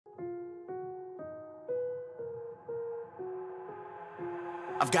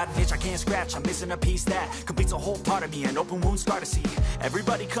I've got an itch I can't scratch, I'm missing a piece that completes a whole part of me, an open wound scar to see.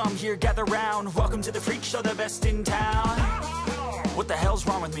 Everybody come here, gather round, welcome to the freak show, the best in town. What the hell's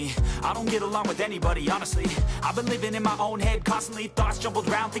wrong with me? I don't get along with anybody, honestly. I've been living in my own head constantly, thoughts jumbled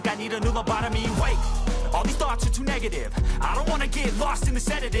round, think I need a new lobotomy. Wait, all these thoughts are too negative, I don't wanna get lost in the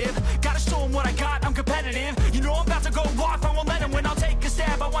sedative. Gotta show them what I got, I'm competitive. You know I'm about to go off, I won't let them win, I'll take a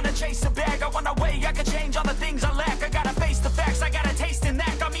stab. I wanna chase a bag, I want a way I can change all the things I lack. I gotta face the facts, I got a taste in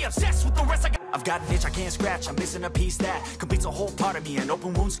that, got me obsessed with the rest. I've got an itch I can't scratch, I'm missing a piece that completes a whole part of me, an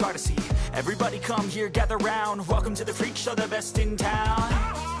open wound scar to see. Everybody come here, gather round, welcome to the freak show, the best in town.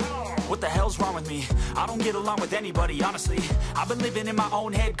 What the hell's wrong with me? I don't get along with anybody, honestly. I've been living in my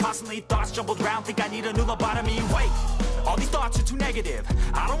own head constantly, thoughts jumbled round, think I need a new lobotomy. Wait, all these thoughts are too negative,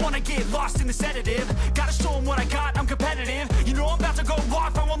 I don't wanna get lost in the sedative. Gotta show them what I got, I'm competitive. You know I'm about to go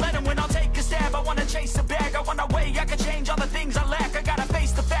off, I won't let them win, I'll take a stab. I wanna chase a bag, I want a way I can change all the things I lack. I gotta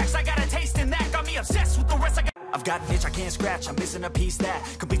face the facts, I got a taste in that, got me obsessed with the rest. I've got an itch I can't scratch, I'm missing a piece that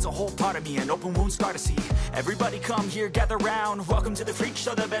completes a whole part of me, an open wound scar to see. Everybody come here, gather round, welcome to the freak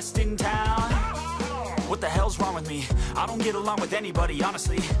show, the best in town. What the hell's wrong with me? I don't get along with anybody,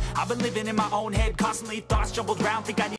 honestly. I've been living in my own head constantly, thoughts jumbled round, think I need